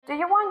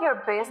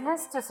your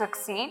business to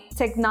succeed?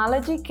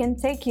 Technology can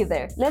take you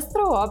there. Let's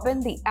throw open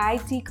the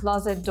IT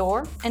closet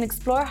door and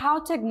explore how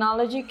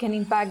technology can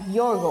impact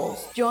your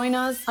goals. Join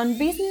us on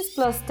Business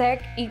Plus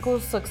Tech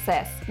equals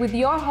Success with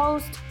your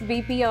host,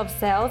 VP of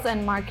Sales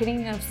and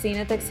Marketing of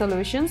Cinetech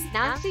Solutions,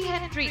 Nancy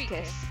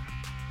Henriquez.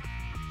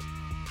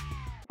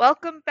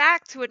 Welcome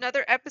back to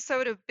another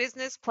episode of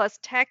Business Plus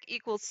Tech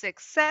equals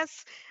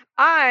Success.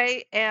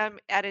 I am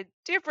at a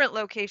different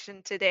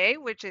location today,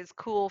 which is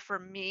cool for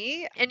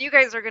me. And you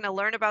guys are going to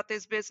learn about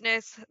this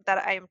business that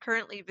I am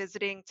currently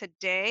visiting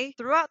today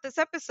throughout this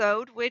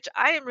episode, which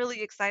I am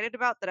really excited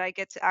about that I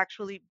get to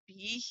actually be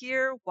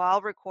here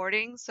while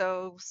recording.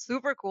 So,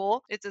 super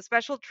cool. It's a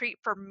special treat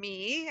for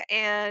me.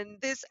 And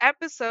this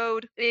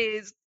episode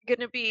is going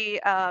to be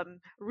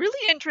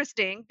really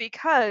interesting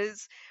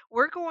because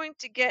we're going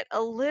to get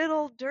a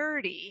little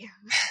dirty.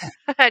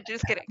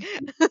 Just kidding.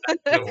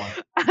 Good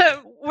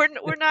one.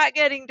 We're not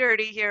getting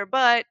dirty here,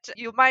 but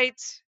you might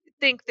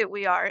think that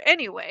we are.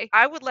 Anyway,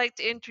 I would like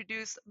to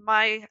introduce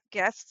my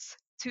guests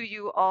to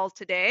you all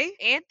today.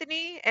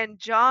 Anthony and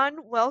John,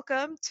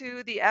 welcome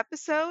to the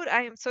episode.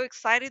 I am so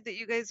excited that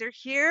you guys are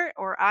here,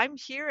 or I'm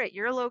here at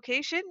your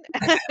location.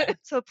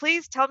 So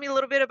please tell me a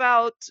little bit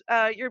about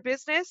your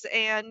business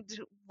and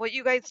what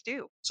you guys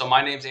do. So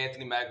my name's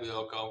Anthony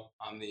Magliocco.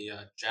 I'm the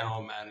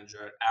general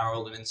manager at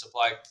Arrow Linen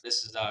Supply.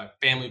 This is a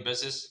family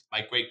business.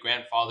 My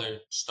great-grandfather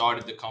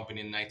started the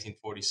company in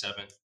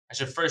 1947. I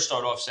should first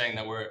start off saying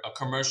that we're a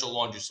commercial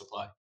laundry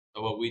supply.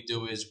 So what we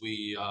do is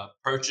we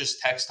purchase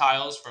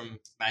textiles from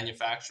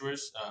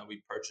manufacturers.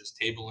 We purchase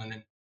table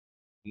linen,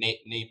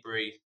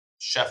 napery,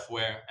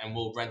 chefware, and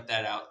we'll rent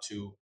that out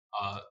to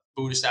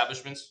food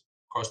establishments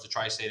across the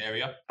tri-state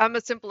area. I'm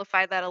gonna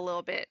simplify that a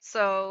little bit.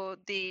 So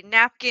the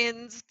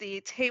napkins,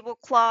 the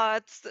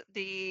tablecloths,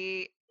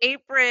 the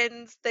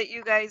aprons that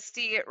you guys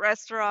see at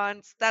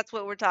restaurants, that's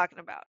what we're talking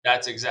about.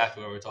 That's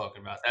exactly what we're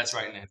talking about. That's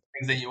right, Nan.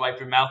 Things that you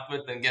wipe your mouth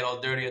with and get all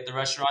dirty at the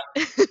restaurant.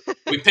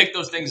 We pick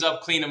those things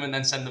up, clean them, and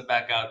then send them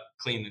back out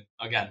clean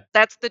again.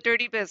 That's the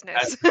dirty business.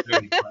 That's the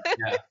dirty part.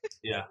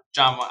 Yeah.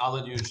 John, I'll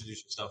let you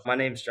introduce yourself. My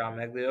name's John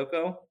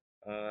Magliocco.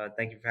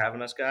 Thank you for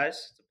having us,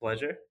 guys. It's a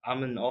pleasure.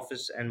 I'm an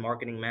office and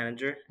marketing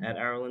manager at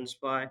Arrow Linen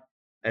Supply.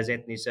 As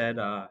Anthony said,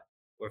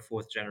 we're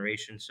fourth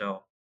generation,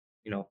 so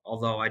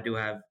although I do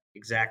have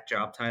exact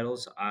job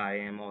titles, I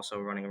am also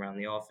running around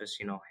the office,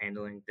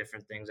 handling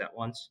different things at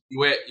once. You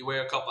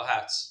wear a couple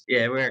hats.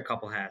 Yeah, I wear a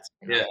couple hats.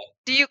 Yeah.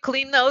 Do you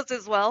clean those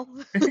as well?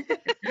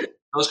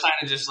 Those kind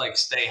of just like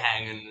stay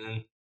hanging,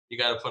 and you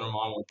got to put them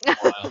on once in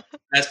a while.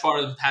 That's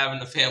part of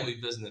having a family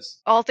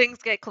business. All things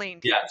get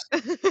cleaned. Yes.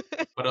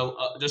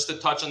 But just to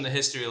touch on the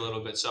history a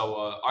little bit.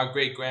 So our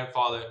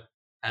great-grandfather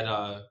had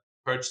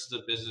purchased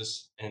the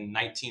business in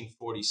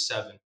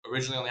 1947.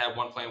 Originally only had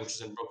one plant, which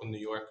is in Brooklyn, New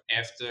York.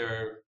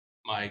 After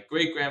my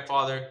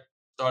great-grandfather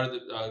got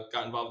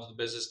involved with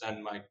the business,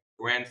 then my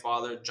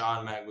grandfather,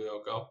 John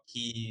Magliocco,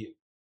 he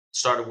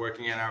started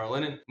working at Arrow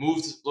Linen,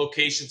 moved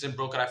locations in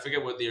Brooklyn. I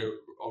forget what the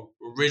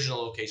original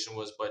location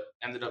was, but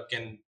ended up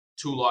getting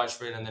too large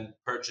for it, and then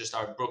purchased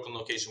our Brooklyn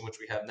location, which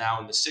we have now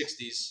in the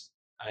 60s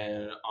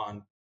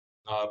on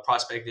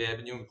Prospect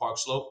Avenue in Park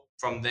Slope.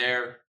 From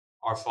there,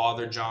 our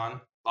father,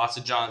 John, lots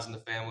of Johns in the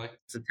family.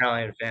 It's an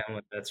Italian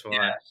family, that's why.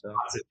 Yeah, So.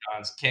 lots of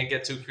Johns. Can't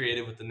get too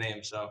creative with the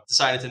name, so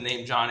decided to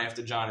name John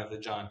after John after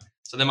John.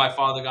 So then my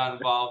father got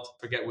involved,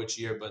 forget which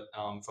year, but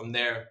from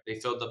there, they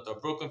filled up the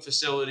Brooklyn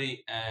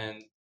facility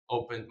and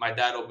my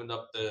dad opened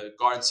up the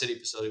Garden City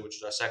facility, which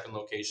is our second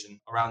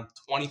location, around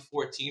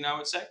 2014, I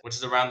would say, which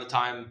is around the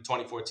time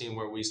 2014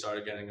 where we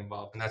started getting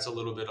involved. And that's a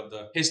little bit of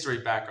the history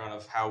background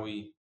of how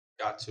we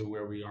got to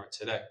where we are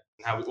today.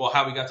 How we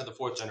got to the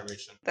fourth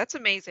generation. That's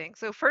amazing.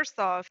 So first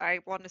off, I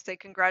want to say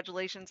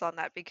congratulations on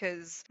that,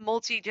 because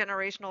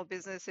multi-generational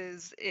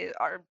businesses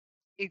are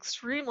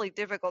extremely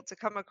difficult to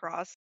come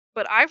across.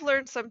 But I've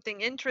learned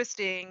something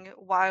interesting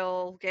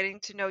while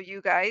getting to know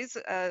you guys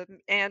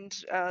and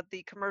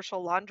the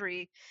commercial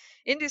laundry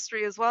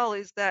industry as well,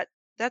 is that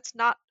that's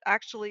not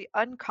actually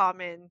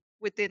uncommon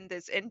within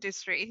this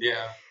industry.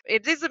 Yeah.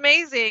 It is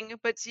amazing,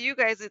 but to you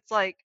guys, it's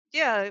like,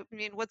 yeah, I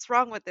mean, what's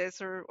wrong with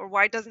this, or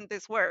why doesn't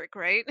this work,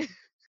 right?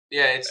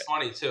 Yeah, it's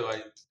funny too.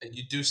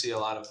 You do see a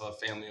lot of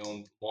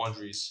family-owned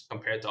laundries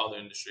compared to other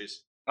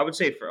industries. I would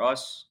say for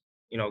us,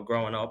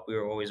 growing up, we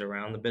were always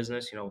around the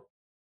business,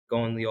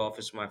 going to the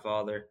office with my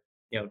father,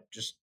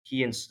 just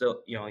he instilled,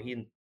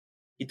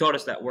 he taught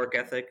us that work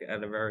ethic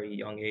at a very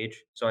young age.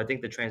 So I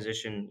think the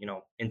transition,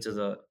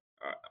 into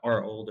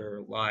our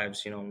older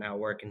lives, now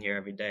working here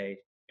every day,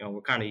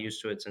 we're kind of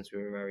used to it since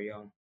we were very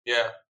young.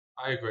 Yeah,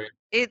 I agree.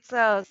 It's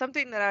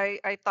something that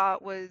I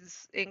thought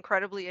was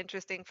incredibly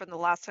interesting from the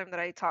last time that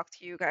I talked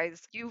to you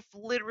guys. You've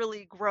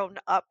literally grown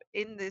up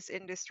in this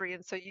industry,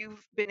 and so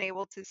you've been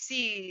able to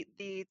see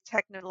the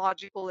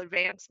technological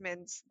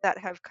advancements that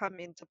have come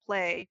into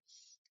play,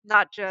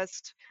 not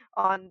just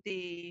on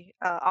the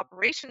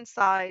operation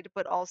side,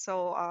 but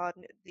also on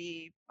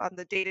the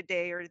day to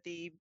day, or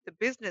the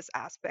business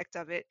aspect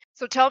of it.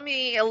 So tell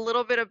me a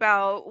little bit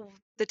about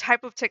the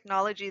type of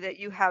technology that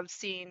you have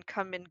seen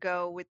come and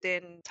go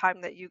within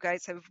time that you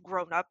guys have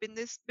grown up in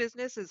this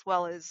business, as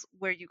well as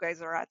where you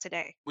guys are at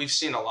today? We've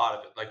seen a lot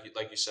of it, like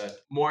you said.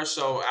 More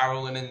so,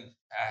 Arrow Linen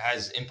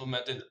has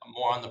implemented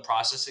more on the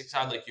processing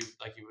side, like you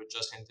were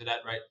just hinted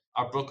at, right?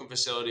 Our Brooklyn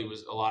facility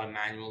was a lot of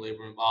manual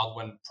labor involved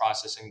when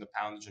processing the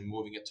poundage and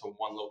moving it to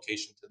one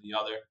location to the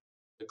other.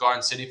 The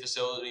Garden City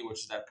facility, which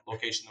is that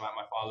location that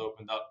my father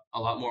opened up, a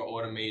lot more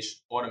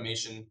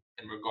automation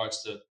in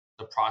regards to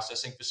the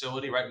processing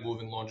facility, right?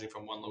 Moving laundry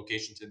from one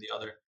location to the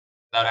other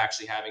without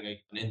actually having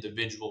an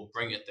individual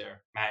bring it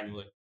there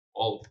manually,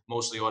 all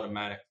mostly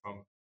automatic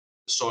from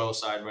the soil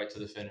side right to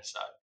the finish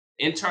side.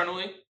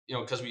 Internally,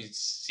 because we've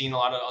seen a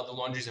lot of other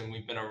laundries and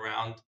we've been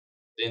around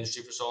the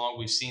industry for so long,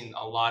 we've seen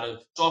a lot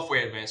of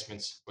software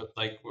advancements with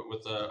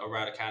a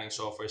route accounting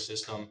software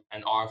system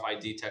and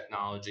RFID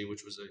technology,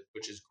 which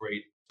is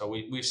great. So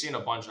we've seen a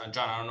bunch.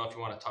 John, I don't know if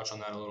you want to touch on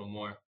that a little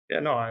more. Yeah,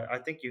 no, I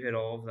think you hit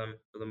all of them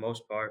for the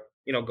most part.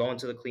 Going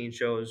to the clean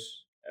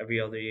shows every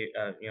other year,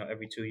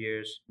 every 2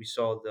 years, we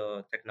saw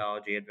the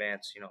technology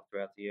advance,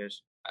 throughout the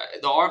years.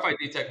 The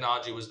RFID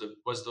technology was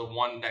the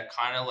one that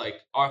kind of like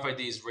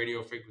RFID is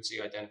radio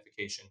frequency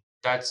identification.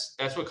 That's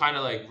what kind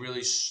of like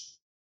really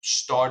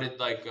started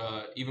like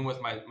even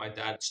with my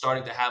dad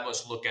starting to have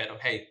us look at,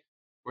 hey,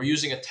 we're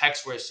using a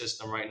Texware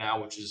system right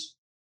now, which is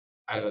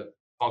uh,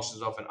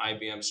 functions off an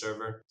IBM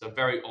server. It's a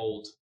very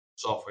old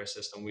software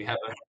system. We have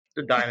a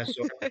The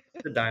dinosaur,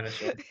 the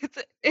dinosaur.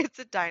 It's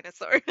a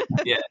dinosaur.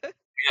 yeah, we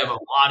have a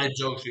lot of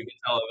jokes we can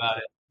tell about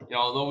it.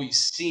 Although we've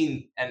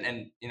seen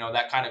and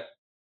that kind of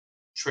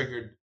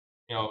triggered,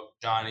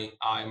 Johnny,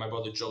 I, and my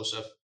brother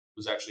Joseph,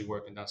 who's actually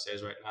working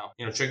downstairs right now,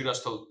 triggered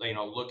us to,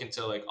 look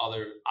into like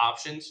other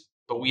options,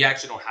 but we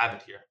actually don't have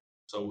it here.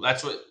 So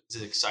that's what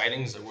is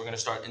exciting is that we're going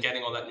to start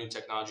getting all that new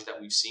technology that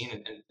we've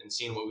seen and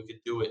seeing what we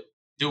could do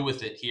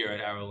with it here at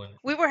Arrow Linen.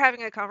 We were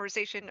having a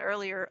conversation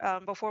earlier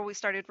before we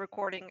started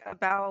recording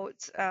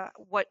about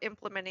what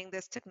implementing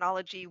this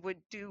technology would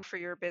do for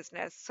your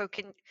business. So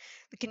can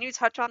you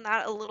touch on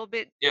that a little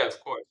bit? Yeah, of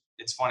course.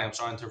 It's funny. I'm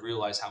starting to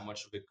realize how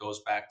much of it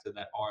goes back to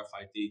that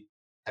RFID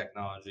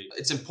technology.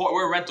 It's important.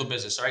 We're a rental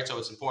business, right? So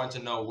it's important to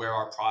know where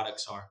our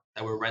products are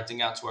that we're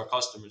renting out to our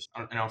customers.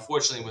 And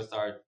unfortunately, with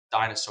our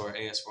Dinosaur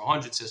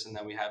AS400 system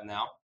that we have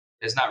now,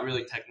 there's not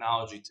really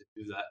technology to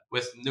do that.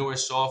 With newer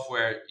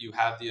software, you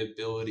have the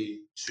ability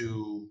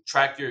to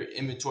track your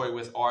inventory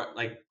with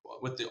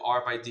with the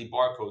RFID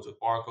barcodes, with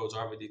barcodes,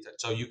 RFID.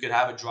 So you could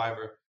have a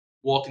driver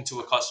walk into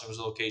a customer's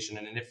location,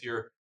 and if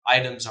your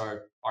items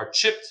are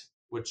chipped,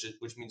 which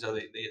means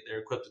that they're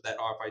equipped with that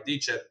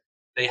RFID chip,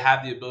 they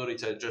have the ability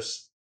to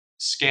just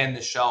scan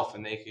the shelf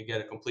and they can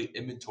get a complete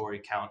inventory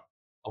count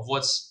of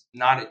what's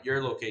not at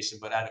your location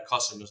but at a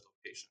customer's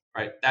location.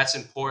 Right? That's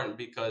important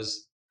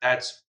because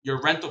that's your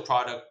rental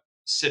product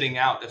sitting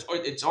out.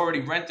 It's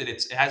already rented.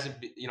 It hasn't.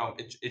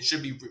 It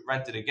should be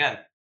rented again.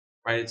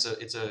 Right?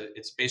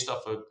 It's based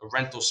off a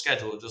rental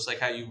schedule, just like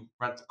how you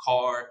rent a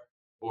car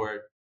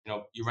or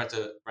you rent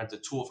a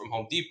tool from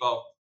Home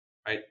Depot.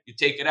 Right? You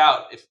take it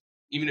out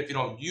even if you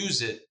don't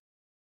use it,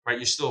 right?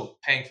 You're still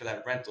paying for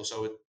that rental.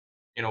 So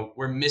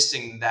we're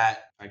missing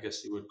that, I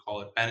guess you would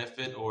call it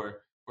benefit,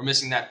 or we're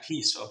missing that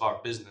piece of our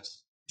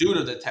business due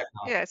to the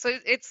technology. Yeah, so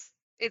it's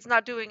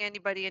not doing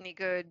anybody any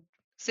good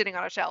sitting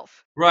on a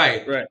shelf.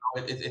 Right. Right.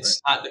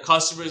 It's not, the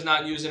customer's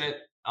not using it.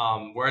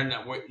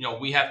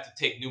 We have to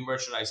take new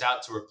merchandise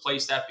out to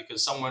replace that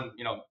because someone,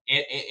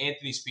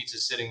 Anthony's pizza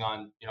is sitting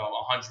on,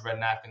 100 red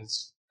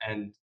napkins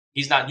and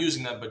he's not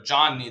using them, but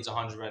John's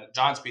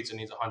pizza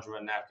needs 100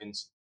 red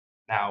napkins.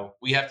 Now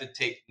we have to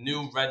take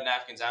new red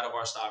napkins out of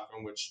our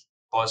stockroom, which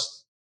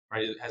costs,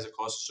 right? It has a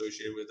cost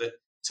associated with it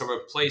to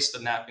replace the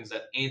napkins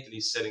that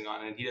Anthony's sitting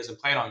on, and he doesn't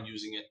plan on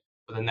using it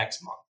for the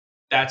next month.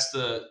 That's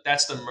the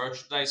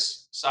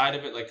merchandise side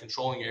of it, like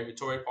controlling your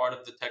inventory part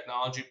of the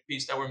technology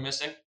piece that we're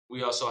missing.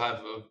 We also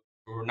have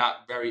we're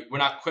not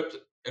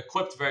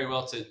equipped very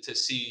well to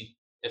see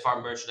if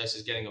our merchandise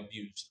is getting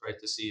abused, right?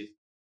 To see if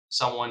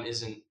someone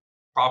isn't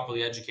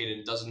properly educated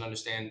and doesn't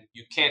understand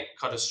you can't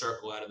cut a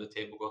circle out of the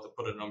tablecloth and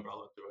put an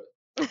umbrella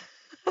through it.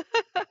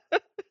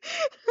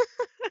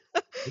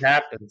 It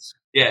happens.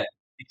 Yeah,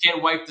 you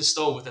can't wipe the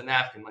stove with a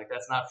napkin. Like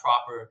that's not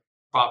proper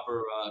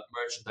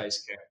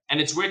merchandise care.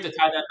 And it's weird to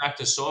tie that back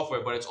to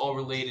software, but it's all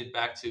related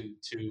back to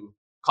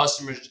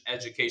customer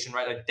education,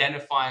 right?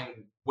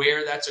 Identifying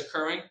where that's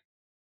occurring,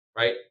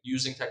 right?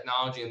 Using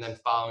technology and then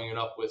following it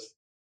up with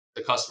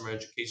the customer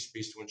education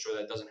piece to ensure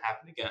that doesn't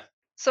happen again.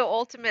 So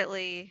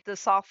ultimately, the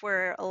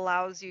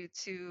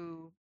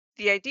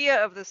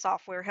idea of the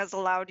software has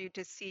allowed you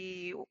to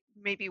see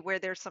maybe where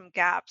there's some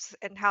gaps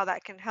and how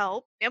that can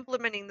help.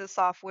 Implementing the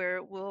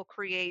software will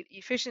create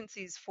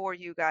efficiencies for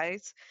you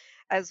guys,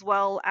 as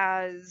well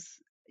as,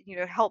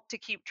 help to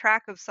keep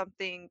track of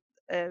something,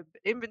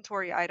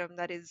 inventory item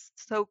that is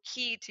so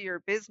key to your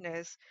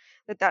business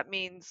that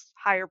means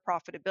higher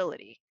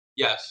profitability.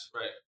 Yes,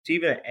 right. To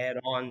even add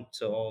on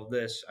to all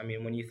this, I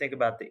mean, when you think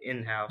about the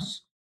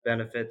in-house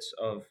benefits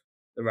of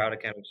the route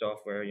accounting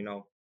software,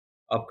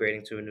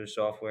 upgrading to a new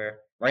software.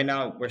 Right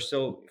now, we're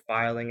still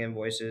filing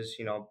invoices,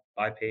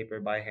 by paper,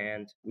 by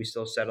hand. We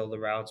still settle the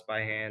routes by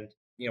hand.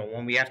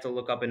 When we have to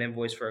look up an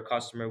invoice for a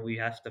customer, we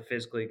have to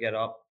physically get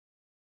up,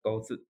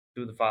 go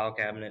through the file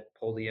cabinet,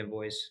 pull the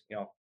invoice,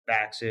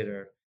 fax it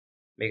or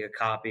make a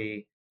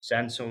copy,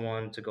 send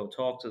someone to go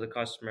talk to the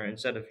customer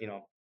instead of,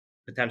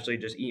 potentially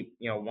just eat,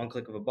 one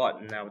click of a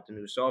button. Now with the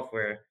new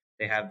software,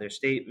 they have their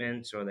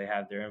statements or they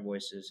have their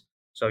invoices.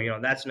 So,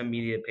 that's an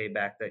immediate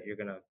payback that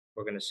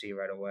we're gonna see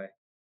right away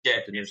Yeah,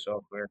 with the new it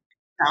software.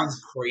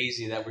 sounds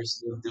crazy that we're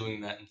still doing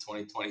that in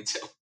 2022.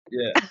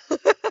 Yeah.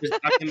 'Cause,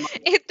 I mean,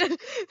 It,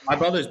 my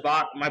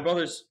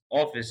brother's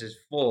office is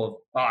full of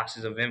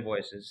boxes of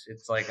invoices.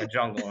 It's like a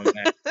jungle in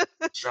there.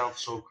 Sounds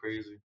so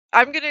crazy.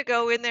 I'm gonna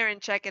go in there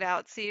and check it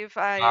out, see if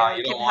I Nah,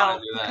 you don't can want to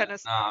help do that. kind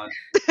of Nah,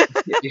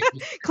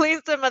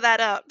 clean some of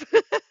that up.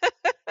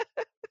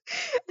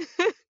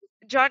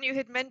 John, you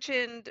had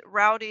mentioned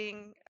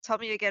routing. Tell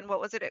me again, what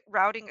was it?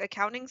 Routing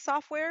accounting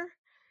software?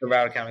 The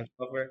route accounting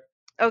software.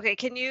 Okay,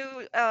 can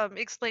you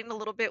explain a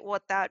little bit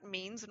what that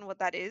means and what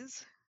that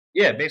is?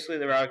 Yeah, basically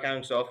the route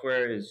accounting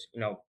software is,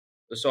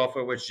 the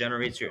software which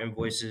generates your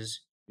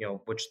invoices,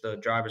 which the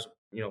drivers,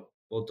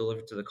 will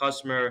deliver to the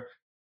customer.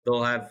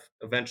 They'll have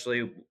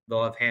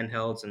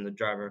handhelds and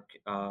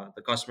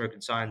the customer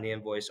can sign the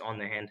invoice on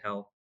the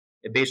handheld.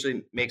 It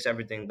basically makes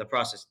everything, the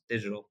process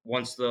digital.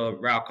 Once the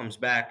route comes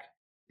back,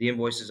 the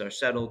invoices are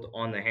settled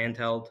on the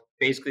handheld.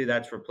 Basically,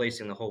 that's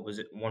replacing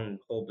one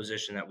whole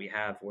position that we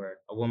have where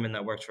a woman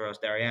that works for us,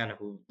 Dariana,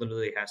 who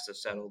literally has to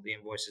settle the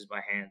invoices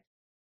by hand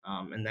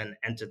and then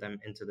enter them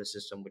into the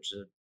system, which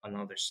is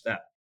another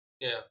step.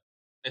 yeah.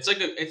 It's like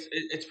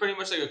it's pretty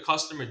much like a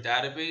customer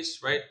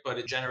database, right? But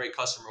it generate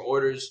customer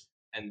orders,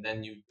 and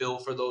then you bill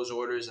for those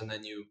orders, and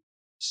then you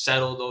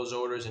settle those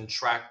orders and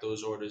track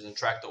those orders and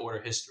track the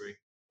order history.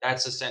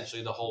 That's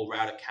essentially the whole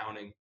route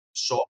accounting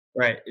software.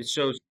 Right. It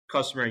shows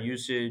customer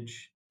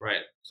usage,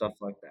 Right. stuff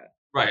like that.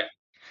 Right.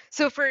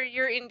 So for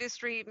your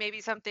industry,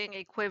 maybe something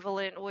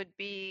equivalent would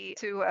be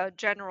to a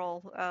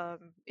general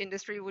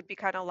industry would be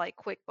kind of like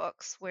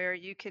QuickBooks, where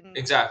you can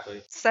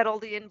Exactly. settle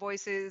the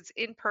invoices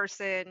in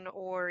person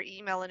or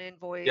email an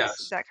invoice,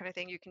 Yes. that kind of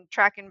thing. You can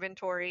track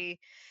inventory,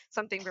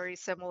 something very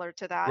similar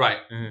to that.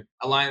 Right. Mhm.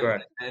 Align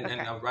Correct. and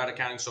Okay. a route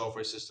accounting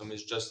software system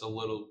is just a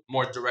little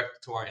more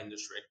direct to our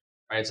industry,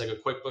 right? It's like a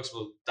QuickBooks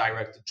will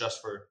direct it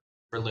just for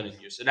linen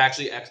use. It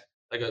actually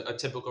like a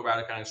typical route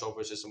accounting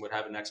software system would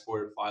have an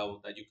exported file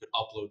that you could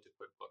upload to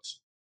QuickBooks,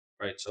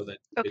 right? So that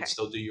you could Okay.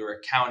 still do your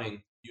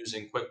accounting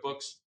using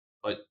QuickBooks,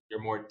 but your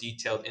more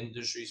detailed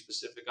industry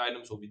specific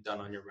items will be done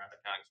on your route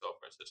accounting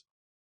software system,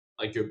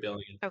 like your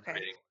billing and Okay.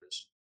 generating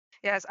orders.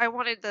 Yes, I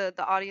wanted the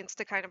audience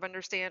to kind of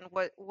understand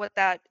what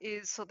that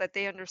is so that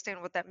they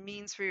understand what that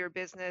means for your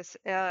business,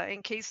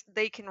 in case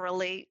they can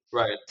relate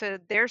Right. to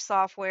their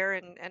software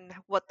and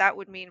what that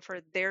would mean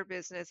for their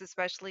business,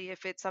 especially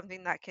if it's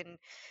something that can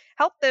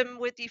help them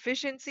with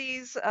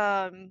efficiencies,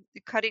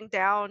 cutting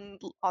down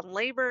on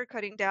labor,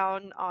 cutting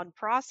down on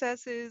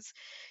processes,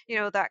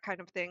 that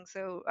kind of thing.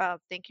 So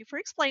thank you for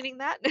explaining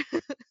that.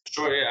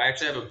 Sure, yeah. I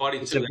actually have a buddy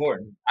It's too.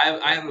 important.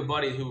 I have a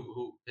buddy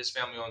who his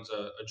family owns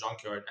a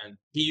junkyard, and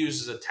he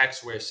uses a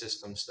Texware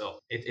system still.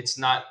 It's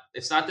not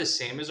the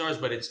same as ours,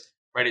 but it's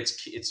right.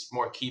 It's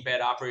more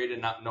keypad operated,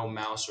 not no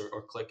mouse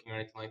or clicking or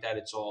anything like that.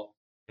 It's all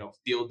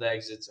field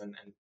exits and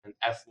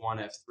F1,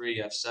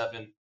 F3,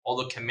 F7, all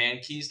the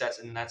command keys.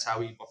 That's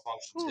how he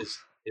functions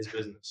Oof. his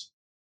business.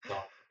 So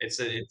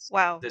it's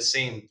Wow. the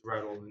same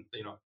thread.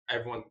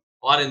 Everyone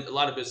a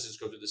lot of businesses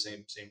go through the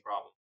same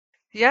problem.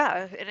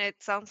 Yeah, and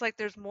it sounds like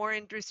there's more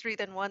industry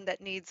than one that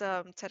needs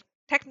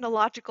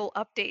technological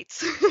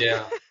updates.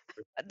 Yeah.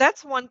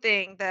 That's one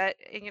thing that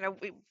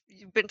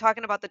you've been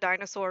talking about the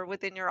dinosaur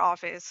within your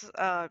office,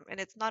 and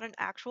it's not an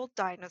actual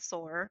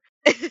dinosaur.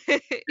 In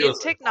Feels like one.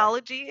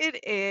 technology, it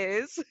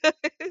is.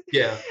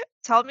 Yeah.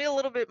 Tell me a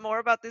little bit more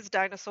about this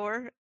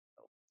dinosaur.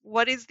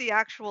 What is the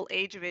actual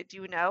age of it? Do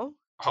you know?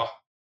 Oh,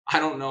 I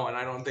don't know, and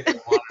I don't think I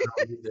want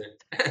to know either.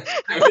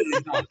 I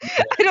really don't.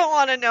 I don't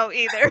want to know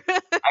either.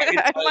 I can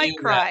I tell might you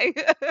that, cry.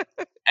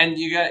 and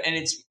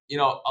it's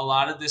a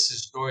lot of this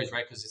is stories,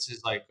 right? Because this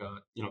is like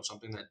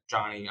something that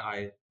Johnny,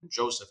 I, and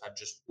Joseph had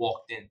just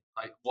walked into,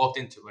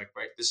 like,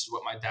 right. This is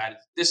what my dad.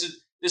 This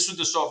was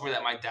the software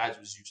that my dad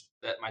was used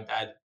that my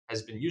dad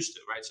has been used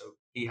to, right? So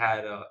he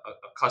had a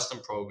custom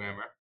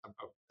programmer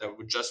that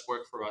would just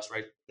work for us,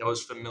 right? That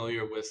was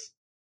familiar with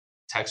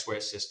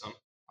TechSquare system.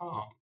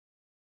 Um,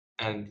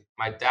 and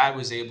my dad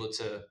was able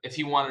to, if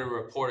he wanted to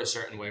report a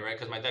certain way, right?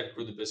 Because my dad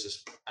grew the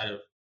business at a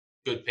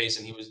good pace,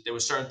 and there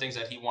was certain things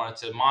that he wanted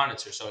to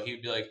monitor. So he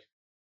would be like,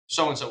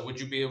 so and so, would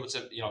you be able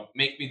to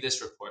make me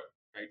this report,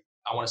 right?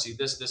 I want to see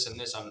this and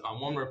this on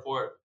one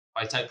report.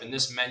 If I type in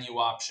this menu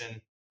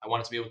option, I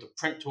want it to be able to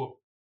print to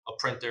a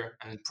printer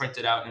and then print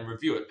it out and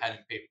review it pen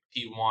and paper.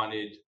 He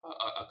wanted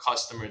a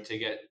customer to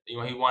get, he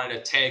wanted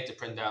a tag to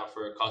print out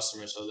for a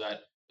customer so that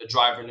the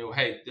driver knew,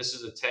 hey, this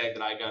is a tag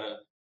that I gotta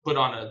put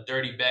on a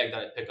dirty bag that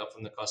I pick up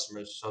from the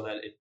customers, so that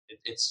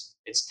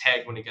it's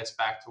tagged when it gets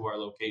back to our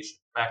location,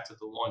 back to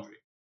the laundry.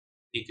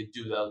 he could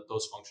do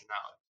those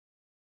functionality.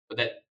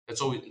 But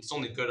it's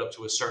only good up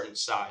to a certain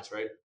size,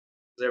 right?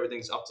 Because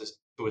everything's up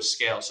to a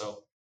scale.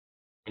 So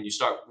when you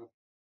start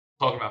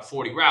talking about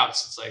 40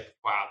 routes, it's like,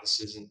 wow, this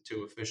isn't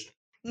too efficient.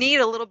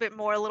 Need a little bit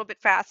more, a little bit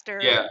Yeah,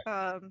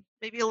 faster,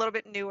 maybe a little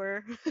bit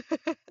newer.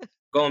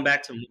 Going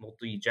back to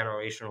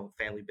multi-generational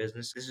family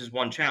business, this is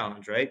one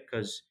challenge, right?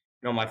 Because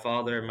my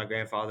father and my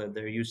grandfather,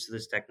 they're used to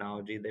this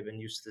technology. They've been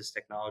used to this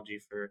technology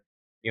for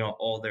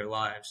all their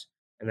lives,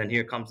 and then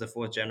here comes the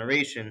fourth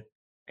generation,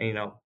 and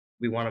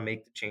we want to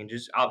make the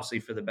changes, obviously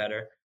for the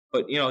better.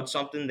 But it's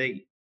something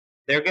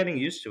they're getting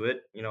used to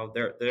it.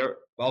 They're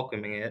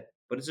welcoming it,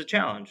 but it's a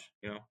challenge.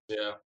 yeah.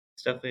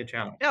 It's definitely a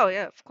challenge. Oh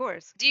yeah, of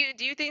course. Do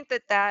you think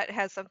that that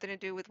has something to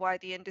do with why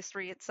the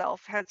industry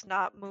itself has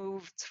not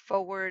moved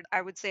forward,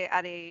 I would say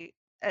at a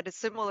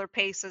similar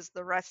pace as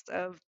the rest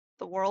of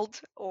the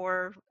world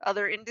or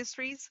other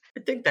industries?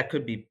 I think that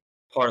could be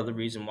part of the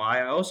reason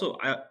why.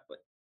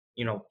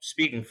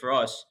 Speaking for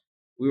us,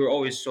 we were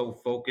always so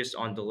focused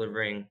on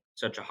delivering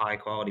such a high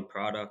quality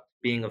product,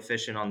 being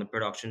efficient on the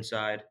production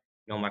side.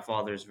 My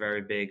father is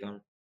very big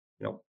on,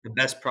 the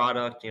best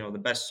product, the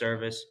best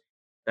service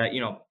that,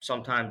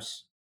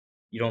 sometimes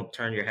you don't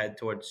turn your head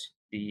towards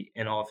the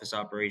in-office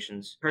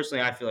operations.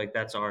 Personally, I feel like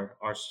that's our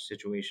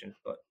situation,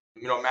 but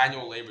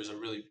Manual labor is a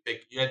really big.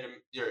 You had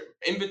your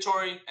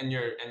inventory and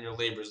your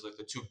labor is like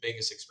the two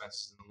biggest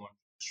expenses in the laundry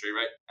industry,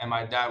 right? And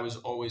my dad was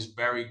always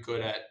very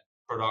good at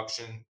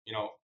production.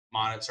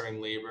 Monitoring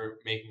labor,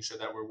 making sure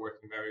that we're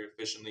working very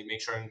efficiently,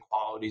 make sure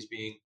quality is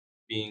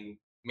being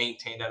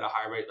maintained at a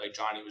high rate, like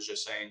Johnny was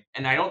just saying.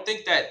 And I don't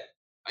think that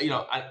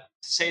to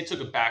say it took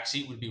a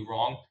backseat would be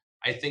wrong.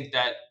 I think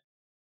that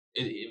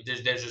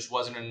there just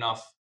wasn't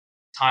enough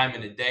time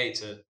in the day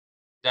to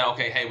that.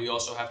 Okay, hey, we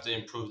also have to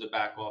improve the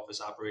back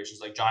office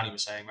operations, like Johnny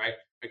was saying, right?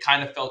 It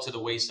kind of fell to the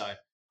wayside,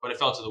 but it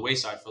fell to the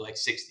wayside for like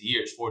 60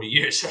 years, 40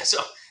 years.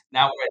 So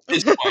now we're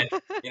at this point,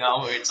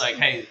 where it's like,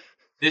 hey,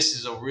 this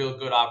is a real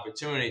good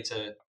opportunity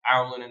to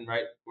our linen,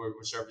 right? We're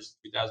servicing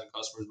 2,000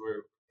 customers.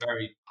 We're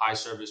very high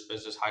service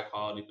business, high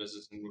quality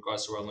business in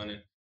regards to our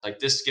linen. Like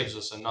this gives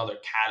us another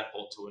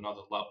catapult to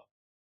another level.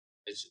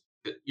 It's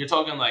You're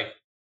talking like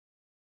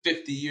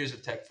 50 years of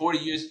 40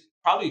 years,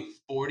 probably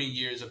 40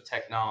 years of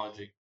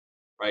technology,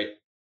 right?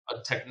 A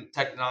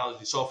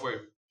technology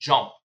software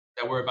jump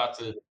that we're about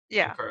to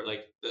Yeah. incur.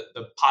 Like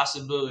the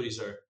possibilities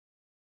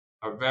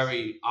are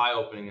very eye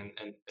opening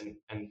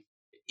and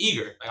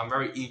eager. Like I'm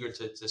very eager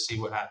to see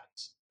what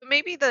happens.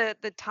 Maybe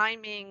the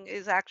timing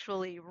is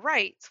actually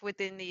right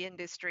within the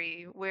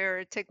industry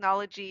where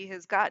technology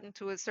has gotten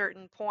to a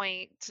certain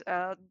point,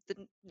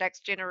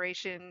 next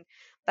generation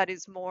that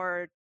is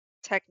more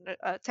tech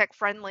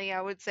friendly,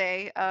 I would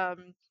say,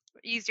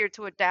 easier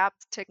to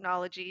adapt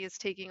technology is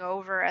taking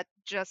over at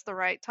just the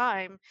right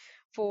time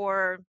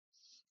for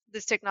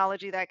this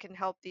technology that can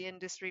help the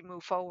industry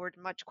move forward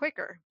much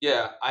quicker.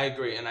 Yeah, I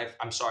agree. And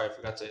I'm sorry, I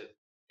forgot to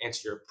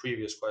answer your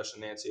previous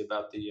question, Nancy,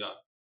 about the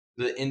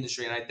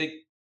industry. And I think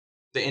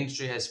the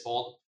industry has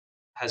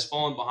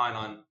fallen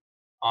behind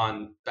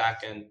on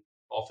back end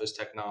office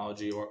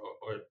technology or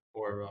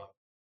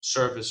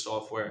service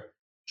software,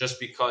 just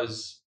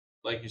because,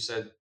 like you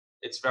said,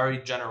 it's very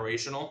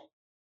generational,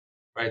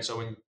 right?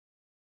 So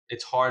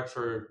it's hard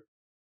for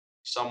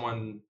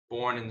someone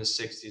born in the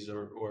 60s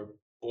or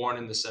born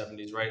in the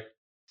 70s, right,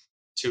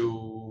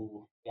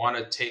 to want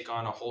to take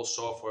on a whole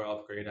software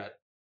upgrade at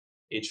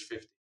age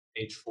 50,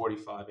 age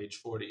 45, age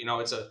 40.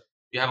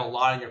 You have a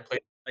lot on your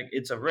plate. like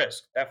it's a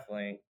risk,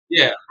 definitely.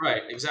 Yeah,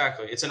 right.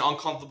 Exactly. It's an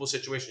uncomfortable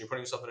situation. You're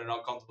putting yourself in an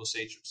uncomfortable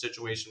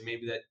situation.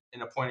 Maybe that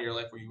in a point of your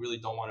life where you really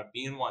don't want to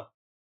be in one,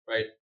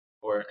 right?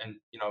 And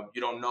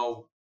you don't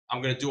know.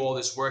 I'm going to do all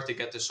this work to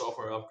get this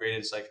software upgraded.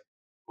 It's like,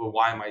 well,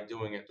 why am I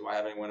doing it? Do I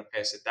have anyone to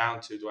pass it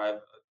down to? Do I have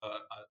a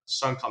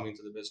son coming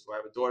to the business? Do I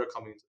have a daughter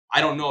coming?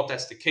 I don't know if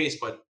that's the case,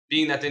 but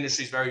being that the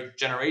industry is very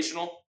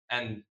generational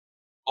and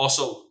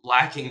also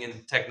lacking in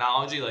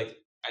technology, like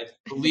I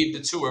believe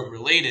the two are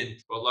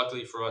related. But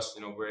luckily for us,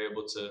 we're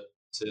able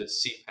to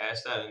see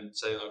past that and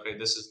say, okay,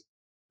 this is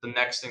the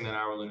next thing that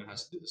our linen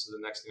has to do. This is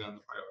the next thing on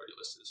the priority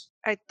list is.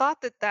 I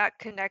thought that that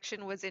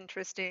connection was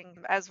interesting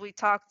as we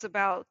talked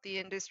about the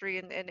industry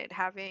and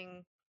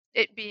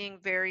it being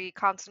very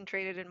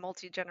concentrated in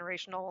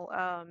multi-generational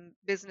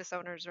business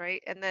owners,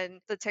 right? And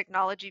then the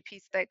technology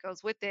piece that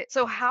goes with it.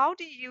 So how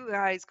do you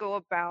guys go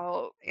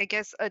about, I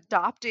guess,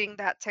 adopting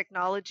that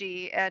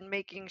technology and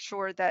making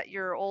sure that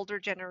your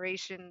older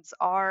generations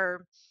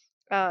are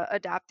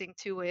adapting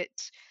to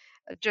it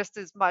just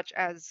as much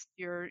as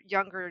your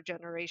younger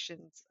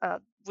generations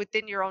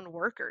within your own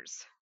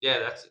workers? Yeah,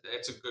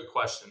 that's a good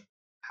question.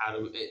 How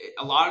do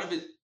a lot of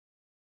it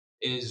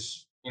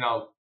is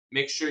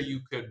make sure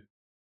you could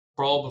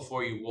crawl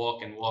before you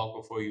walk and walk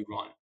before you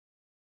run.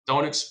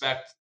 Don't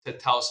expect to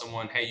tell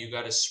someone, hey, you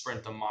got to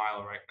sprint a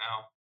mile right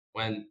now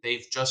when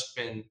they've just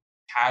been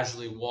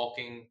casually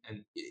walking,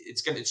 and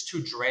it's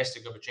too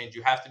drastic of a change.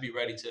 You have to be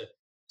ready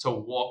to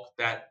walk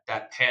that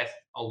path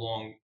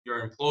along your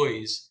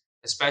employees,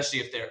 especially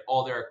if they're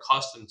all they're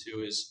accustomed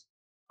to is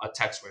a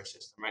TechSquare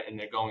system, right? And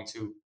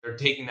they're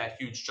taking that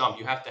huge jump.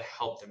 You have to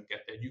help them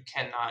get there. You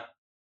cannot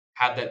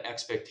have that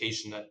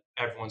expectation that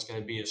everyone's going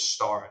to be a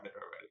star at it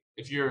already.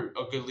 If you're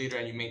a good leader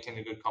and you maintain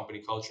a good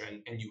company culture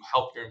and you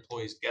help your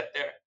employees get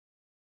there,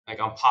 like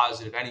I'm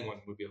positive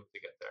anyone would be able to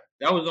get there.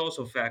 That was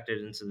also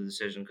factored into the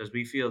decision because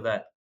we feel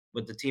that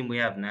with the team we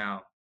have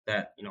now,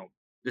 that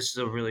this is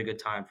a really good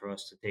time for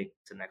us to take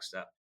the next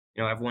step.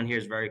 Everyone here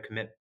is very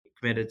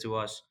committed to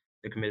us.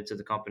 They're committed to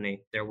the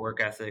company. Their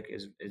work ethic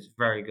is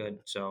very good.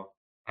 So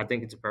I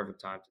think it's a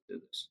perfect time to do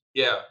this.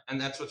 Yeah,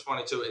 and that's what's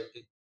funny too.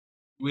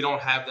 We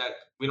don't have that.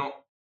 We don't.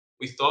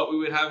 We thought we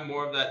would have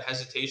more of that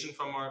hesitation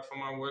from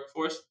our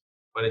workforce,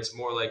 but it's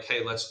more like,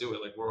 hey, let's do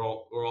it. Like we're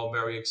all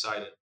very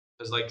excited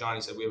because, like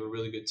Johnny said, we have a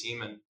really good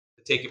team, and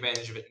to take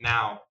advantage of it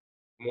now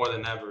more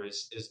than ever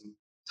is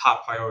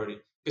top priority.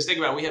 Because think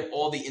about it, we have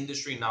all the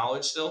industry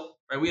knowledge still,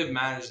 right? We have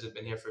managers that have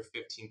been here for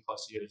 15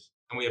 plus years,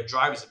 and we have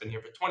drivers that have been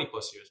here for 20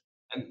 plus years,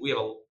 and we have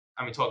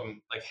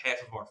talking like half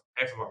of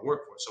our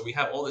workforce. So we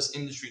have all this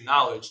industry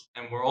knowledge,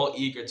 and we're all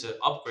eager to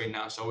upgrade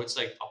now. So it's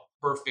like a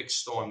perfect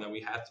storm that we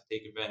have to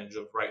take advantage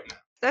of right now.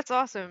 That's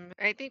awesome.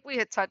 I think we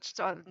had touched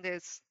on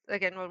this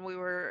again when we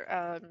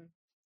were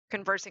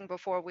conversing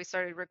before we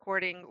started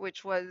recording,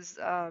 which was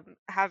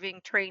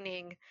having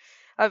training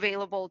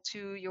available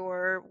to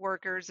your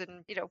workers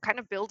and kind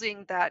of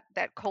building that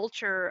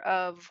culture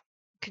of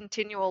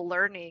continual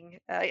learning.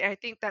 I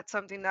think that's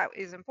something that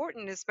is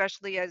important,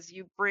 especially as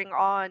you bring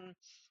on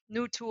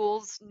new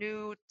tools,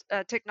 new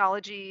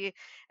technology,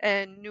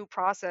 and new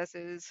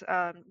processes,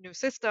 new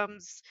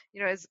systems.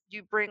 As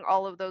you bring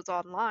all of those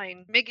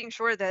online, making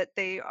sure that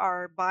they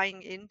are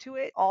buying into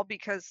it, all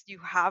because you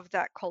have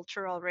that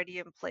culture already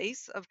in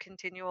place of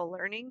continual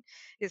learning,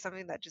 is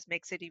something that just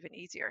makes it even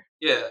easier.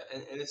 Yeah,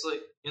 and it's like,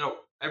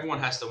 everyone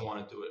has to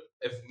want to do it.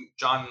 If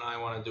John and I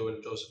want to do it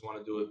and Joseph want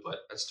to do it, but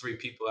that's three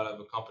people out of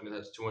a company that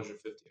has 250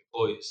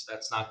 employees.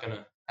 That's not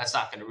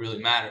gonna really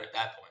matter at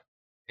that point.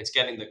 It's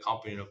getting the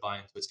company to buy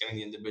into it. It's getting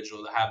the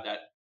individual to have that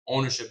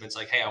ownership. It's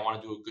like, hey, I want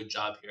to do a good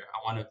job here.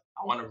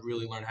 I want to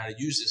really learn how to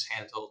use this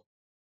handheld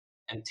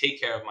and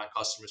take care of my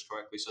customers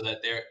correctly so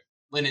that their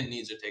linen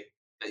needs are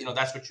taken.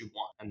 That's what you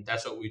want, and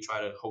that's what we try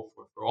to hope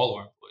for all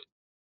our employees,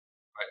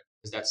 right?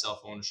 Is that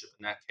self ownership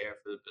and that care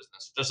for the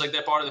business, just like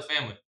they're part of the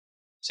family.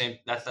 Same.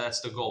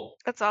 That's the goal.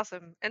 That's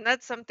awesome. And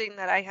that's something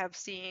that I have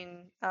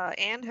seen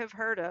and have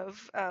heard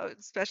of,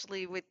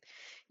 especially with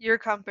your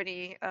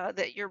company,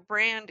 that your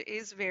brand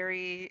is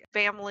very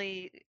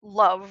family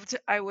loved,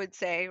 I would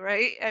say,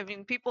 right? I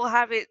mean, people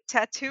have it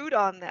tattooed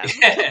on them.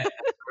 Yeah,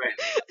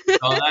 right.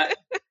 All that,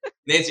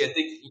 Nancy. I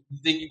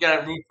think you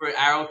got a room for an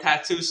arrow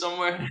tattoo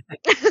somewhere.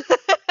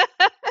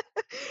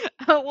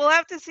 We'll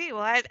have to see.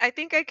 Well, I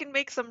think I can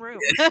make some room.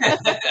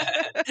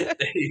 There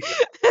you go.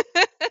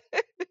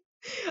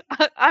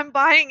 I'm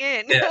buying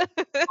in. Yeah,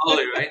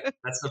 totally right.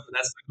 That's the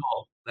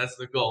goal. That's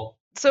the goal.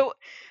 So,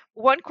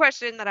 one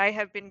question that I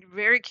have been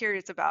very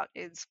curious about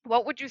is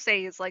what would you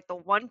say is like the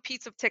one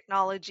piece of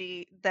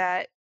technology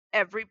that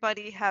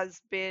everybody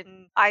has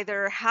been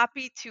either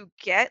happy to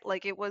get,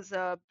 like it was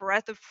a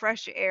breath of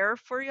fresh air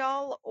for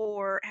y'all,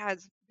 or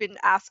has been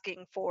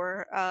asking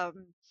for,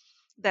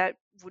 that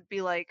would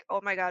be like,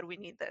 oh my God, we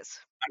need this?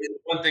 I mean,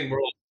 one thing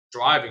we're all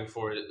striving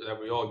for that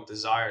we all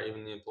desire,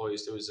 even the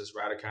employees too, is this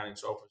rat accounting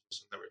software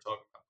system that we're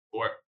talking about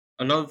before.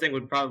 Another thing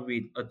would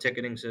probably be a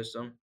ticketing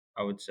system,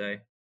 I would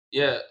say.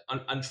 Yeah,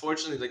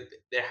 unfortunately, like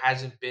there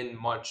hasn't been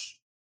much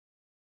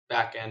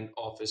back end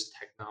office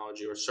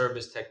technology or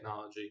service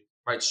technology,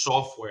 right?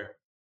 Software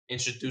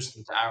introduced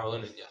into Arrow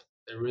Linen yet.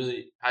 There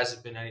really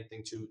hasn't been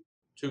anything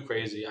too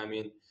crazy. I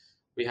mean,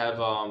 we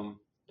have our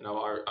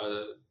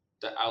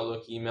the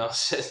Outlook email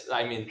system.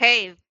 I mean,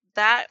 Hey,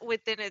 that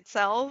within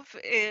itself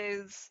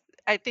is,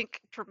 I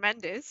think,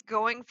 tremendous.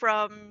 Going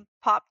from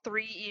pop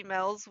three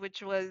emails,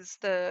 which was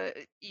the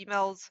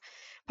emails,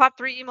 pop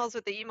three emails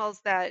with the emails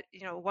that,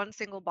 one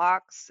single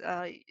box,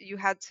 you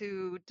had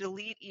to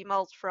delete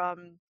emails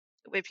from,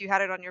 if you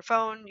had it on your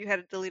phone, you had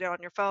to delete it on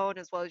your phone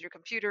as well as your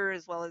computer,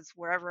 as well as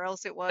wherever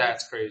else it was.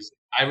 that's crazy.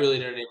 I really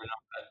didn't even know.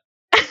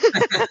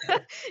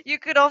 You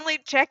could only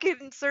check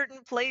it in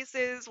certain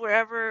places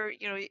wherever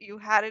you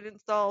had it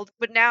installed.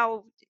 But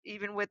now,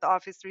 even with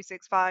Office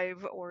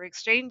 365 or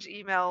Exchange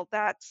email,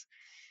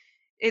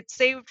 it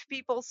saved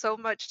people so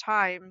much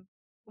time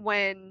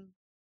when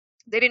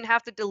they didn't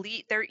have to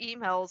delete their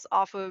emails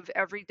off of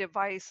every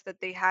device that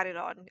they had it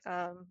on.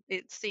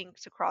 It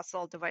synced across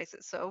all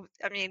devices. So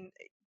I mean,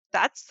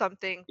 that's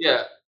something for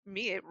Yeah,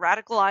 me. It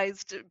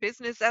radicalized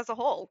business as a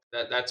whole.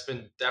 that's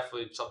been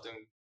definitely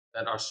something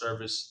that our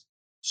service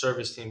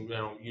team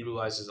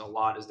utilizes a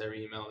lot is their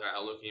email, their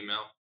Outlook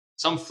email.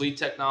 Some fleet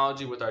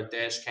technology with our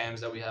dash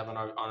cams that we have on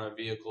our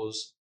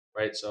vehicles,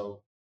 right?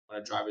 So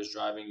when a driver's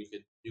driving, you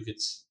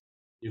could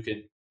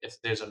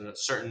if there's a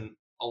certain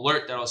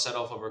alert that'll set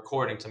off a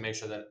recording to make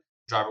sure that the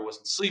driver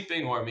wasn't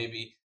sleeping, or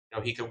maybe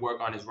he could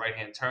work on his right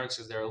hand turns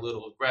because they're a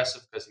little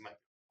aggressive because he might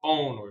be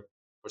on the phone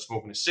or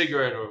smoking a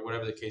cigarette or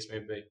whatever the case may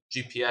be.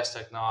 GPS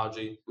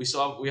technology.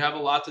 We have a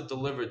lot to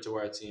deliver to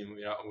our team.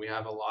 We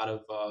have a lot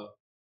of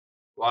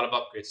A lot of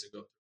upgrades to go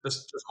through.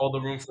 Just all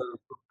the room for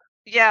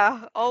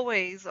Yeah,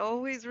 always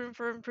room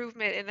for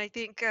improvement. And I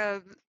think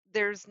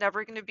there's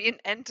never going to be an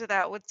end to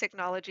that with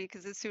technology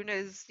because as soon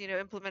as,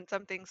 implement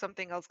something,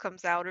 something else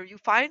comes out, or you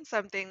find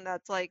something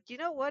that's like, you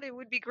know what, it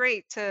would be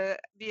great to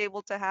be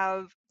able to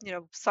have,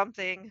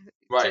 something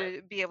right.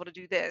 to be able to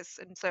do this.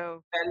 And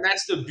so, And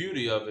that's the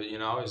beauty of it,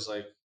 is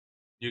like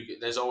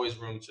there's always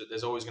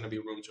there's always going to be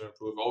room to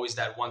improve. Always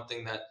that one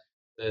thing that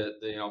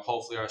the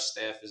hopefully our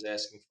staff is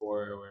asking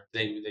for, or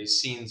they've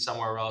seen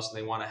somewhere else and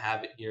they want to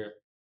have it here.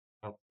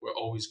 We're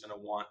always going to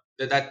want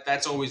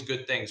that's always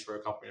good things for a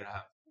company to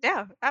have.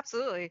 yeah,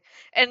 absolutely.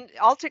 And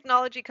all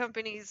technology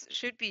companies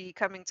should be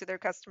coming to their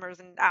customers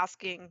and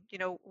asking,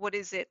 what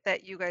is it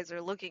that you guys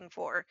are looking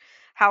for?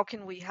 How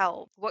can we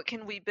help? What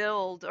can we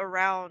build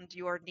around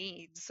your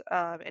needs?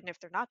 And if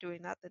they're not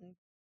doing that, then,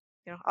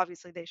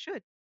 obviously they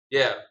should.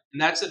 Yeah,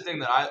 and that's the thing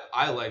that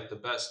I like the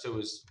best too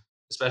is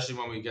especially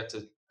when we get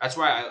to that's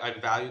why I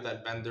value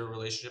that vendor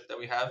relationship that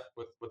we have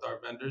with our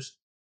vendors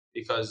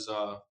because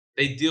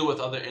they deal with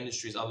other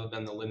industries other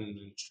than the linen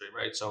industry,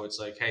 right? So it's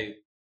like, hey,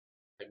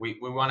 like we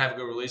want to have a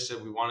good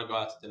relationship. We want to go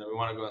out to dinner. We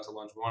want to go out to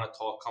lunch. We want to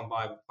talk. Come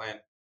by the plant.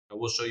 And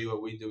we'll show you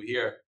what we do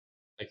here.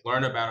 Like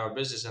learn about our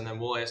business, and then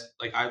we'll ask.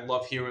 Like I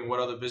love hearing what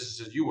other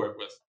businesses you work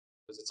with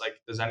because it's like,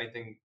 does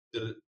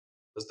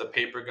the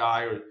paper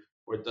guy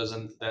or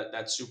doesn't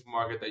that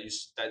supermarket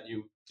that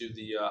you do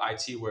the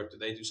IT work? Do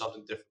they do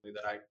something differently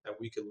that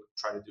we could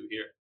try to do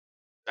here?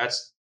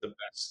 That's the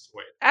best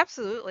way.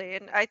 Absolutely.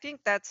 And I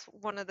think that's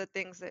one of the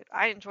things that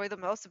I enjoy the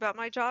most about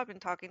my job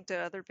and talking to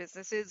other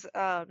businesses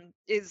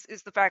is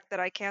the fact that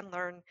I can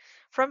learn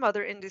from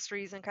other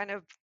industries and kind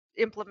of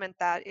implement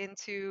that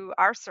into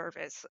our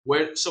service.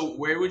 Where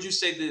would you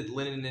say the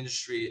linen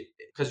industry?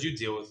 Because you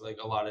deal with like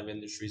a lot of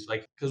industries,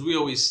 like because we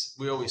always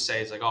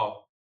say it's like,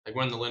 oh, like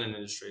we're in the linen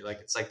industry, like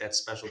it's like that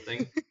special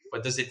thing.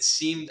 But does it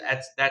seem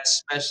that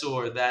special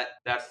or that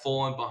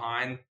falling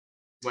behind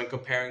when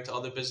comparing to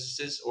other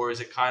businesses, or is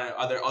it kind of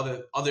are there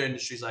other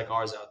industries like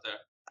ours out there?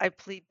 I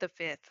plead the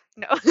fifth.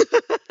 No.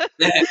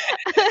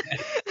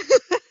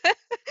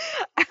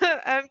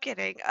 I'm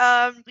kidding.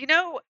 I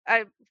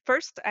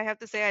have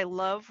to say I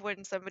love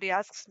when somebody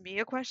asks me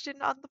a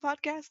question on the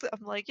podcast.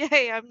 I'm like,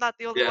 yay, I'm not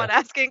the only Yeah, one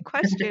asking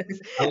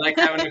questions. I like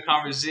having a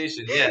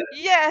conversation. Yeah,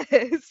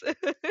 Yes.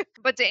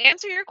 But to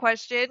answer your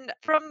question,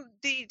 from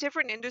the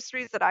different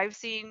industries that I've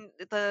seen,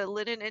 the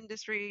linen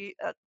industry,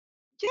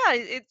 yeah,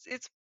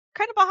 it's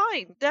kind of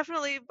behind,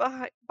 definitely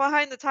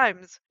behind the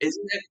times. it's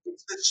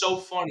so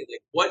funny?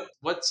 Like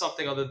what's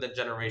something other than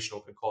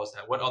generational could cause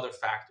that? What other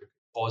factor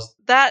could cause?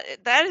 That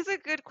is a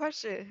good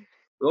question.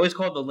 We always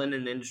call the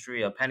linen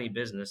industry a penny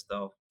business,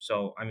 though.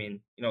 So, I mean,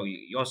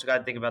 you also got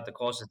to think about the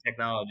cost of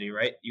technology,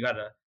 right? You got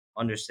to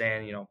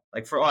understand,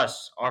 like for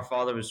us, our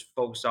father was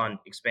focused on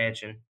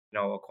expansion,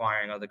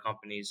 acquiring other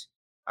companies.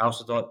 I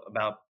also thought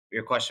about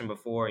your question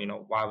before,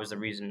 why was the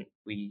reason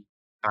we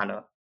kind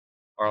of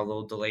are a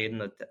little delayed in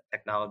the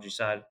technology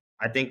side.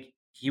 I think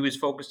he was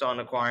focused on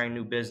acquiring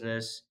new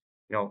business,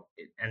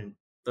 and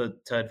to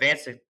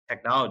advance the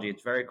technology,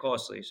 it's very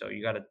costly. So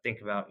you got to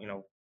think about,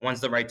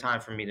 when's the right time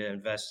for me to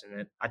invest in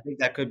it. I think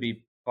that could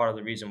be part of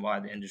the reason why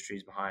the industry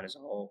is behind as a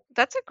whole.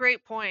 That's a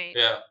great point.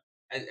 Yeah,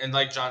 and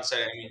like John said,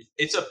 I mean,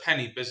 it's a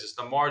penny business.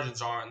 The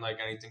margins aren't like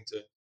anything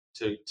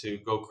to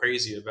go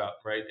crazy about,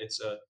 right?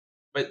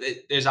 But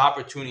there's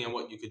opportunity on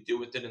what you could do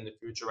with it in the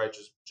future, right?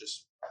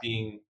 Just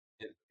being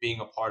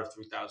a part of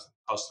 3,000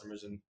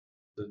 customers in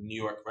the New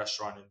York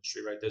restaurant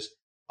industry, right? There's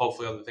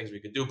hopefully other things we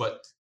could do,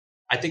 but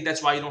I think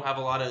that's why you don't have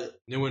a lot of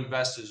new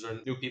investors or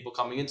new people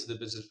coming into the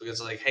business because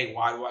it's like, hey,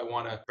 why do I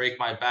want to break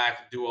my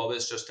back, do all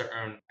this just to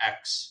earn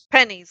X?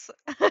 Pennies.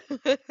 I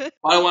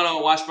don't want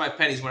to watch my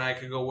pennies when I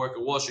could go work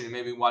at Wall Street and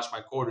maybe watch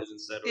my quarters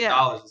instead or Yeah.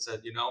 dollars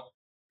instead.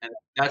 And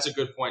that's a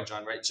good point,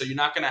 John, right? So you're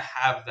not going to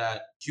have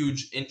that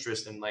huge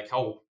interest in like,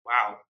 oh,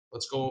 wow,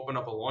 let's go open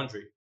up a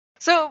laundry.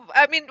 So,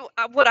 I mean,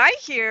 what I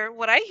hear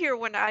when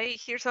I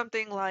hear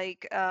something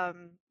like,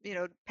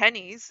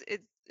 pennies,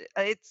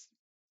 it's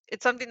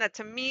something that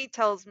to me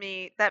tells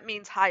me that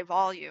means high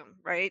volume,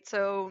 right?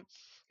 So,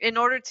 in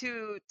order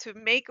to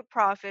make a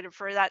profit, or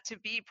for that to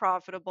be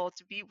profitable,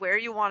 to be where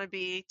you want to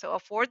be, to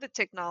afford the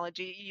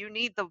technology, you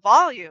need the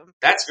volume.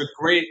 That's a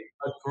great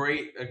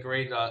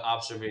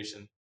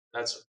observation.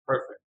 That's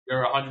perfect.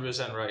 You're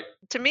 100% right.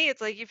 To me, it's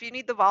like if you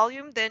need the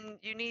volume, then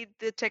you need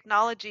the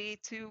technology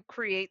to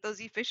create those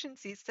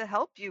efficiencies to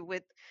help you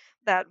with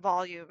that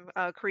volume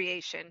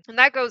creation. And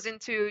that goes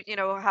into,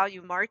 how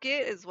you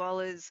market, as well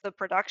as the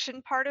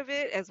production part of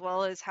it, as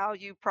well as how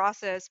you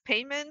process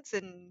payments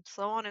and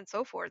so on and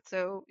so forth.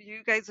 So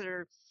you guys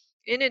are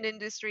in an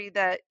industry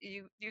that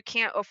you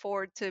can't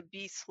afford to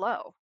be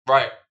slow.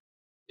 Right.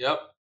 Yep.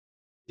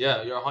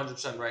 Yeah, you're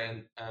 100%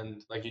 right,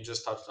 and like you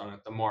just touched on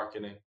it, the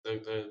marketing,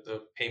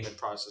 the payment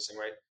processing,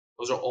 right?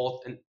 Those are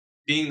all, and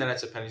being that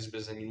it's a pennies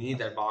business and you need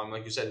that volume,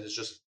 like you said, it's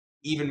just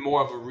even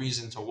more of a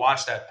reason to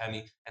watch that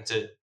penny and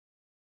to,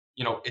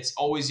 it's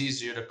always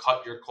easier to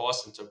cut your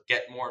costs and to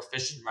get more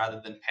efficient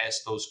rather than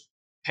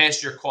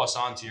pass your costs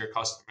on to your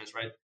customers,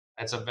 right?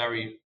 That's a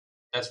very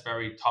that's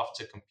very tough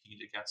to compete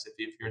against.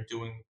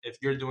 If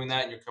you're doing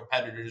that and your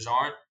competitors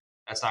aren't,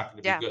 that's not going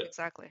to be Yeah, good.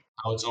 exactly.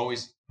 So it's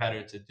always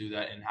better to do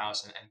that in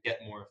house and get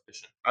more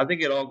efficient. I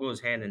think it all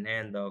goes hand in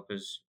hand though,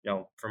 because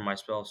from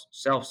myself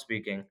self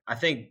speaking, I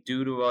think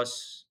due to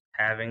us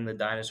having the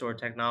dinosaur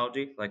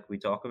technology, like we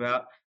talk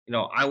about,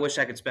 I wish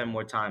I could spend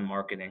more time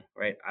marketing,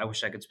 right? I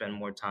wish I could spend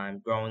more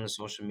time growing the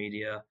social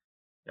media,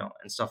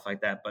 and stuff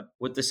like that. But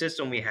with the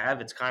system we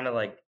have, it's kind of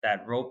like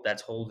that rope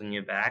that's holding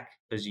you back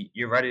because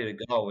you're ready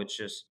to go. It's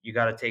just you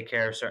got to take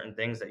care of certain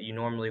things that you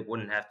normally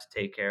wouldn't have to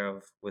take care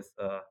of with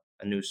a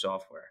new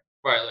software.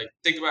 Right, like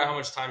think about how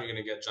much time you're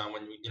gonna get, John,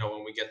 when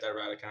we get that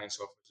rat accounting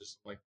software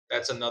system. Like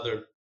that's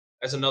another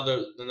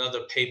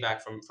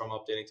payback from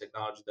updating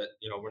technology that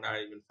we're not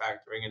even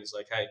factoring in. It's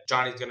like, hey,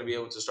 Johnny's gonna be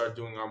able to start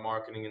doing our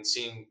marketing and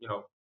seeing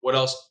what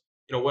else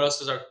what else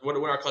does what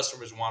our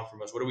customers want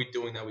from us? What are we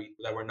doing that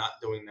we're not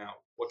doing now?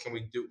 What can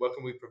we do? What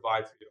can we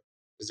provide for you?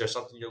 Is there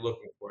something you're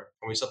looking for?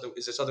 Is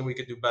there something we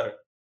could do better?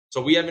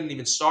 So we haven't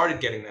even started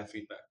getting that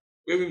feedback.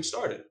 We haven't even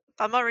started.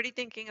 I'm already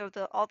thinking of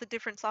all the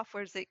different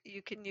softwares that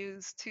you can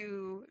use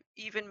to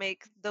even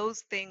make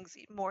those things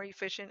more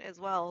efficient as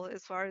well,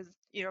 as far as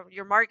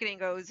your marketing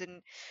goes,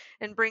 and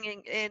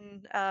bringing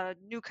in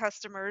new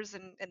customers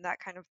and that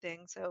kind of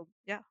thing. So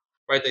yeah.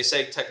 Right? They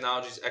say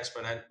technology is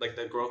exponent, like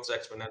the growth is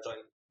exponential.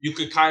 And you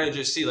could kind of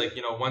just see, like,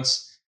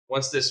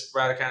 once this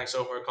rat accounting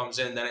software comes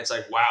in, then it's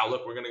like, wow,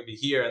 look, we're going to be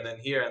here and then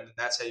here, and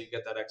that's how you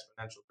get that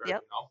exponential curve.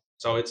 Yep.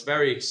 So it's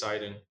very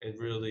exciting. It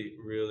really,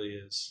 really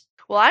is.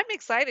 Well, I'm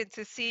excited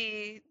to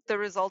see the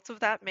results of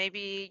that.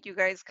 Maybe you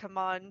guys come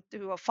on,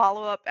 do a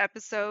follow-up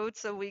episode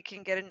so we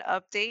can get an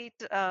update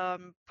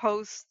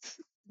post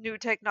new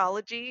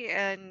technology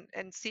and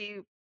see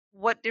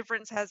what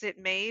difference has it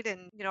made.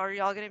 And are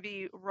y'all going to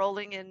be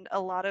rolling in a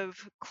lot of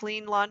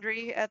clean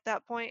laundry at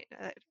that point?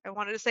 I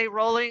wanted to say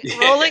rolling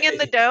in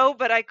the dough,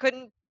 but I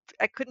couldn't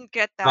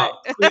get that. No,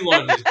 clean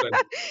laundry is good.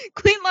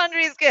 Clean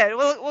laundry is good.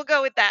 We'll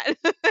go with that.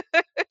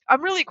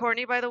 I'm really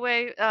corny, by the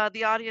way.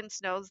 The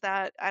audience knows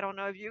that. I don't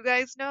know if you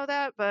guys know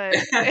that, but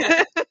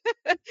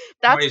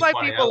that's Corny's why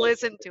funny. I people like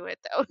listen to it,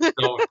 though.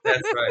 No,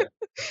 that's right.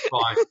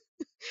 Fine.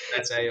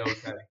 That's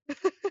a-okay.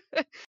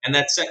 And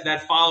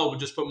that follow would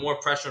just put more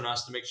pressure on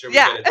us to make sure we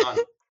Yeah. get it done.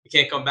 You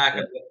can't come back.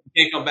 You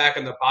can't come back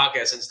in the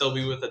podcast and still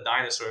be with a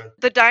dinosaur.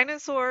 The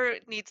dinosaur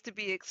needs to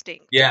be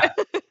extinct. Yeah.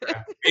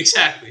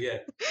 Exactly. Yeah.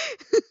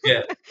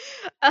 Yeah.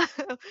 Uh,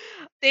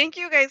 Thank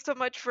you guys so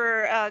much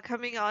for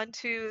coming on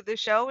to the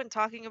show and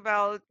talking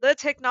about the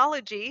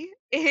technology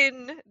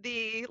in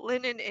the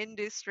linen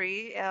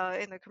industry,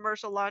 in the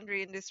commercial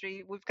laundry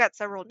industry. We've got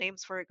several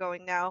names for it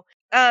going now.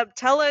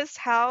 Tell us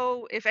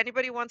how, if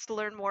anybody wants to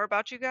learn more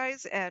about you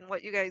guys and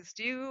what you guys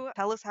do,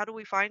 tell us how do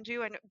we find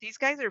you. I know these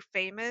guys are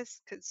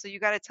famous, so you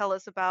got to tell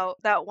us about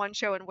that one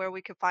show and where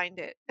we could find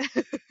it.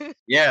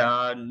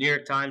 Yeah, New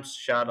York Times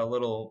shot a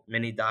little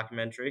mini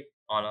documentary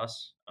on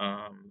us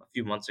a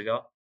few months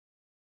ago,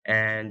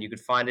 and you could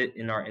find it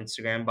in our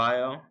Instagram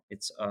bio.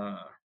 It's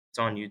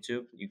on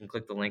YouTube. You can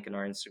click the link in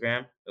our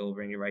Instagram; it will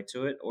bring you right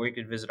to it. Or you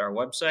could visit our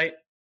website,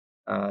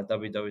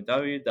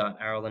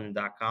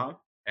 www.arrowlinen.com,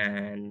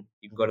 and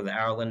you can go to the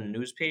Arrow Linen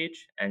news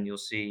page, and you'll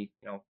see,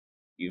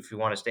 if you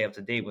want to stay up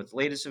to date with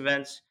latest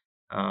events,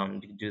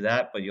 you can do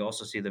that. But you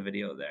also see the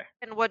video there.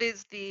 And what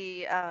is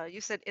the,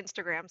 you said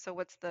Instagram, so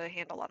what's the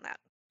handle on that?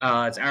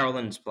 It's Arrow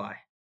Linen Supply.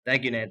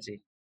 Thank you,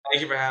 Nancy.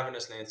 Thank you for having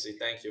us, Nancy.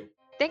 Thank you.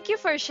 Thank you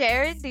for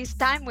sharing this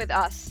time with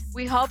us.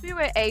 We hope you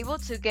were able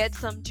to get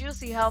some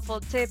juicy, helpful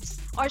tips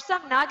or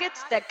some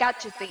nuggets that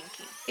got you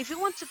thinking. If you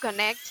want to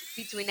connect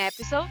between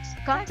episodes,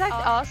 contact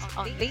us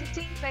on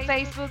LinkedIn,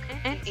 Facebook,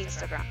 and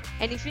Instagram.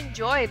 And if you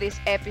enjoy this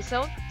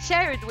episode,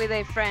 share it with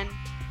a friend.